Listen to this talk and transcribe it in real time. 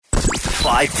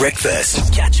5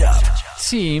 Breakfast. Catch up.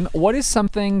 Team, what is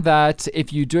something that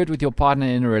if you do it with your partner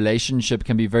in a relationship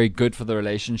can be very good for the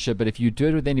relationship, but if you do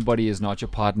it with anybody who's not your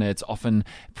partner, it's often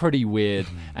pretty weird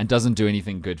and doesn't do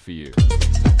anything good for you?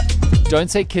 Don't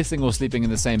say kissing or sleeping in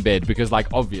the same bed because, like,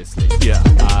 obviously. Yeah.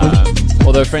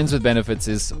 Although friends with benefits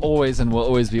is always and will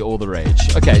always be all the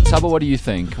rage. Okay, Tubba, what do you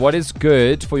think? What is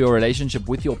good for your relationship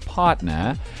with your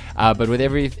partner, but with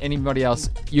anybody else,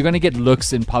 you're going to get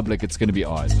looks in public. It's going to be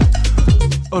odd.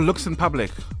 Oh, looks in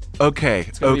public. Okay.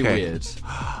 It's going to be weird.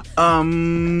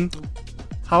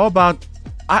 How about?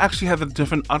 I actually have a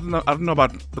different. I don't know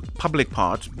about the public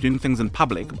part, doing things in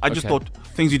public. I just Okay. thought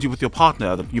things you do with your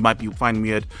partner that you might find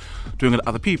weird doing it with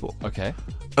other people. Okay.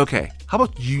 Okay. How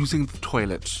about using the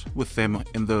toilet with them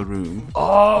in the room?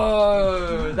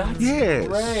 Oh, that's Yes.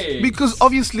 great. Because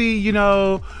obviously,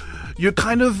 you're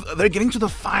kind of, they're getting to the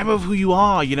fiber of who you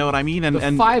are, you know what I mean?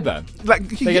 the fiber. Like,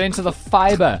 They get into the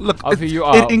fiber of who you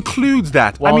are It includes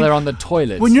that. while they're on the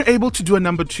toilet. When you're able to do a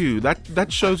number two,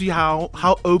 that shows you how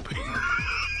open.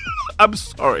 I'm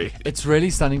sorry. It's really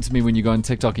stunning to me when you go on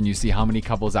TikTok and you see how many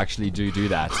couples actually do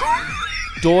that.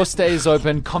 Door stays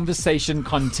open, conversation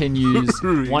continues.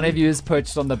 One of you is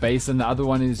perched on the basin, the other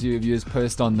one of you is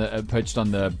perched on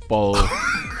the bowl.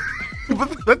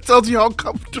 But that tells you how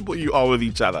comfortable you are with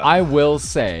each other. I will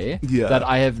say Yeah. that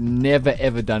I have never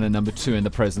ever done a number two in the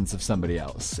presence of somebody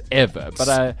else ever.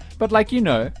 But like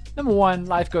number one,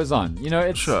 life goes on.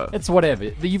 It's Sure. it's whatever.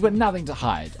 You've got nothing to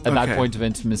hide at that Okay. point of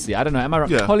intimacy. I don't know. Am I right,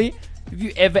 Yeah. Holly? Have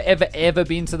you ever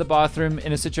been to the bathroom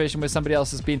in a situation where somebody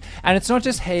else has been? And it's not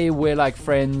just, hey, we're like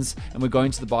friends and we're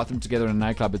going to the bathroom together in a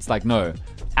nightclub. It's like, no,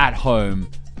 at home,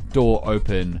 door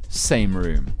open, same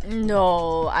room.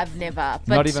 No, I've never.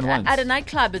 But Not even once. At a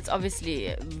nightclub, it's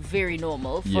obviously very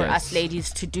normal for Yes. us ladies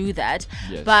to do that.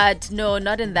 Yes. But no,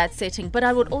 not in that setting. But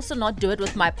I would also not do it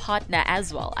with my partner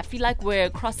as well. I feel like we're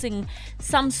crossing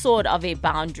some sort of a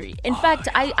boundary. In fact,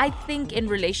 I think in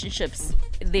relationships,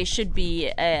 there should be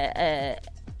a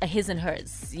his and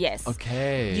hers. Yes.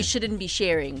 Okay. You shouldn't be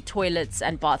sharing toilets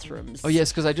and bathrooms. Oh,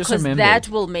 yes, because I just Because remembered. that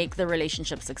will make the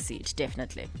relationship succeed,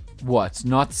 definitely. What?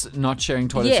 Not sharing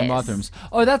toilets and Yes. bathrooms.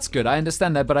 Oh, that's good. I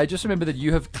understand that, but I just remember that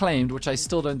you have claimed, which I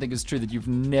still don't think is true, that you've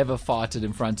never farted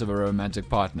in front of a romantic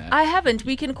partner. I haven't.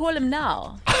 We can call him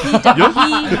now. He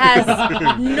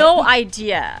has no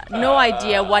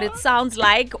idea what it sounds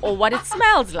like or what it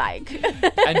smells like.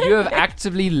 And you have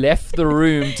actively left the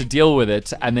room to deal with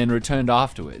it and then returned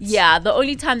afterwards. Yeah, the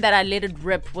only time that I let it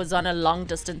rip was on a long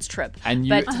distance trip. And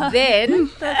you- But then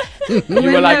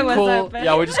You were like, Window was cool. open.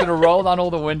 Yeah, we're just going to roll down all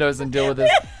the windows and deal with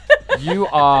this. You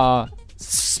are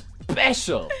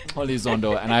special, Holly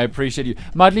Zondo, and I appreciate you.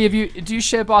 Madly, do you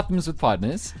share bathrooms with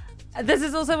partners? This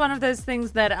is also one of those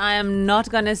things that I am not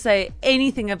going to say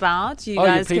anything about. You Oh,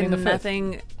 you're guys pleading can the fifth.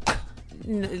 nothing.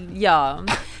 Yeah.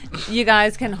 You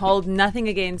guys can hold nothing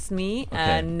against me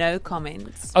and no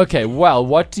comments. Okay, well,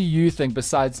 what do you think,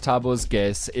 besides Tabo's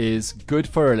guess, is good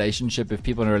for a relationship if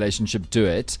people in a relationship do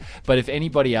it, but if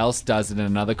anybody else does it in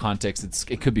another context,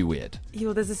 it could be weird?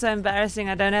 Yo, this is so embarrassing.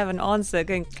 I don't have an answer.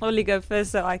 Can Chloe go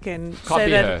first so I can Copy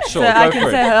say her. that? Sure, so I go can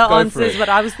for say it. her Go for answer is it. what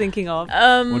I was thinking of.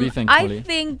 What do you think, Holly? I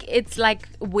think it's like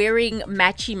wearing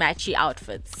matchy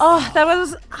outfits. Oh,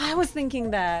 I was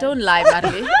thinking that. Don't lie,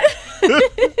 Marie.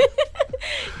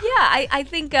 Yeah, I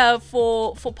think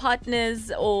for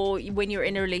partners or when you're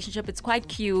in a relationship, it's quite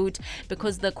cute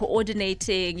because the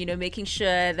coordinating, making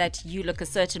sure that you look a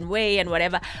certain way and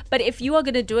whatever. But if you are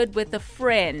going to do it with a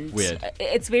friend, Weird.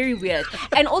 It's very weird.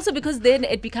 And also because then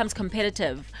it becomes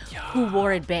competitive. Who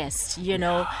wore it best,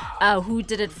 who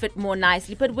did it fit more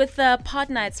nicely. But with a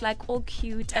partner, it's like all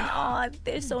cute and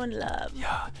they're so in love.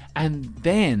 And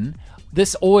then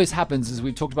this always happens, as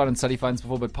we've talked about in study finds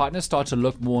before, but partners start to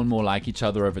look more and more like each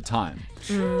other over time.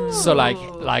 So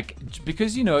like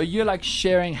because you're like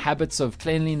sharing habits of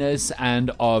cleanliness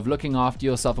and of looking after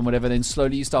yourself and whatever, then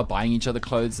slowly you start buying each other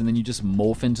clothes and then you just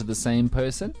morph into the same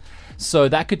person. So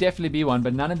that could definitely be one,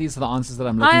 but none of these are the answers that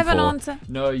I'm looking for. I have an answer.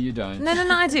 No, you don't. No,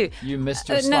 I do. You missed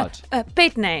your No, slot.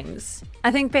 pet names.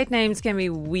 I think pet names can be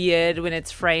weird when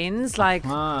it's friends, like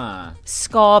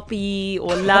Scarpy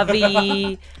or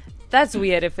Lovey. That's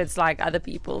weird if it's like other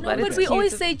people. No, but but it's we cute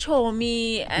always if- say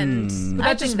chomi and But I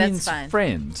that think just that's means fine.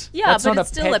 friend. Yeah, That's but not it's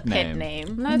still a pet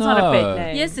name. No, it's not a No. pet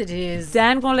name. Yes, it is.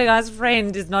 Dan Kolega's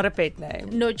friend is not a pet name.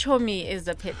 No, chomi is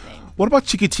a pet name. What about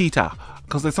Chiquitita?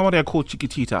 Because there's somebody I call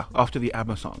Chiquitita after the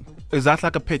ABBA song. Is that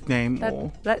like a pet name?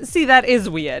 Or? That is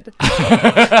weird.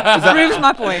 Proves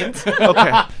my point.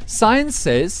 Okay. Science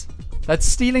says that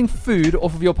stealing food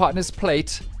off of your partner's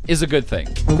plate is a good thing.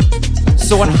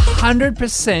 So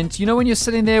 100%, you know when you're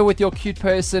sitting there with your cute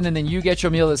person and then you get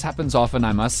your meal, this happens often,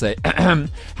 I must say,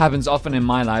 happens often in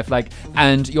my life, like,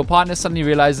 and your partner suddenly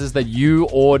realizes that you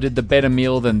ordered the better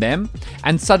meal than them,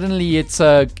 and suddenly it's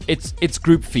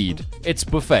group feed, it's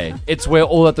buffet, it's we're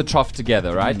all at the trough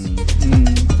together, right?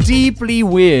 Deeply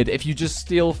weird if you just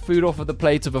steal food off of the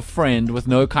plate of a friend with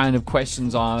no kind of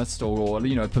questions asked or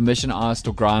permission asked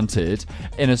or granted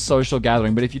in a social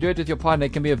gathering. But if you do it with your partner,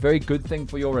 it can be a very good thing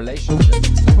for your relationship.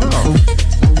 Wow.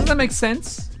 Does that make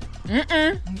sense?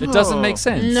 It doesn't make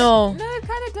sense. No. No, it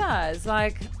kind of does.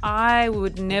 Like, I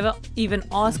would never even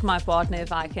ask my partner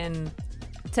if I can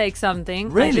take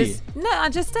something. Really? I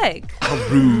just take. How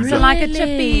rude. So like a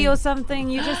chippy or something,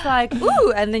 you just like,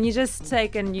 ooh, and then you just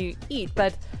take and you eat.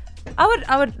 But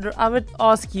I would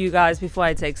ask you guys before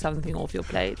I take something off your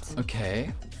plate.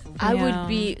 Okay. I Yeah. would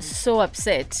be so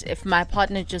upset if my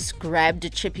partner just grabbed a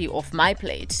chippy off my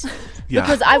plate. Yeah.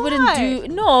 Because I wouldn't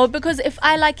Why? because if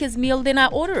I like his meal, then I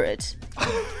order it.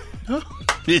 So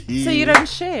you don't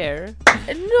share.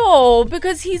 No,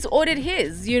 because he's ordered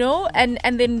his,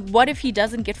 and then what if he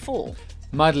doesn't get full?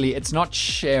 Mudley, it's not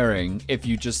sharing if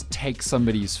you just take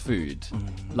somebody's food.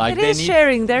 Like It is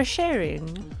sharing. They're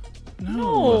sharing.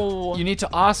 No. You need to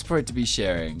ask for it to be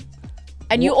sharing.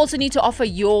 And you also need to offer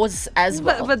yours as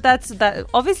well. But that's that.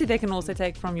 Obviously, they can also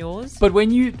take from yours. But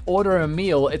when you order a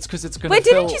meal, it's because it's going to Wait,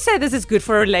 didn't you say this is good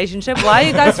for a relationship? Why are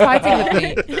you guys fighting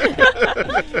with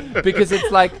me? Because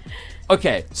it's like,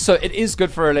 okay, so it is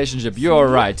good for a relationship. You're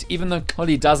right. Even though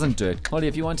Collie doesn't do it. Collie,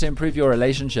 if you want to improve your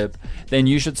relationship, then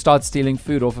you should start stealing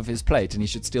food off of his plate and he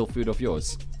should steal food off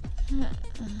yours.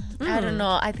 I don't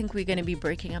know. I think we're going to be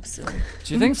breaking up soon.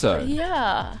 Do you think so?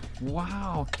 Yeah.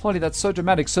 Wow, Polly, that's so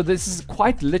dramatic. So this is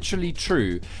quite literally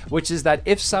true, which is that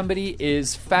if somebody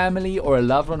is family or a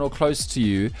loved one or close to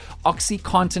you,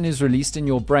 OxyContin is released in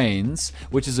your brains,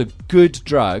 which is a good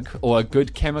drug or a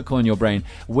good chemical in your brain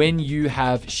when you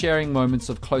have sharing moments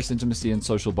of close intimacy and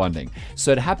social bonding.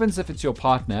 So it happens if it's your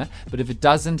partner, but if it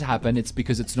doesn't happen, it's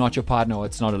because it's not your partner or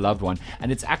it's not a loved one.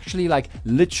 And it's actually like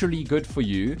literally good for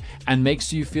you and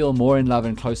makes you feel more in love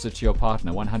and closer to your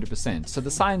partner, 100%. So the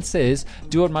science says,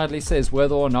 do what Mudley says,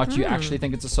 whether or not you actually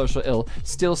think it's a social ill,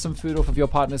 steal some food off of your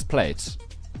partner's plate.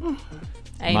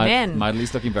 Amen.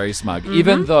 Mudley's looking very smug.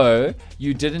 Even though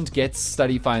you didn't get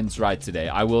study finds right today,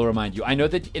 I will remind you. I know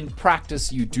that in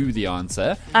practice you do the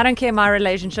answer. I don't care. My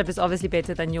relationship is obviously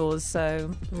better than yours,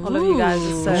 so all of you guys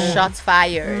are so. Shots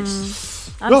fired.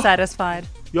 I'm satisfied.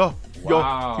 Yo.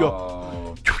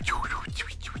 Wow.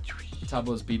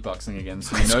 Tabo's beatboxing again,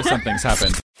 so you know something's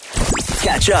happened.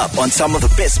 Catch up on some of the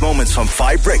best moments from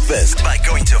 5 Breakfast by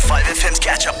going to 5FM's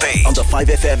catch-up page on the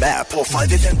 5FM app or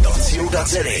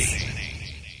 5FM.co.za.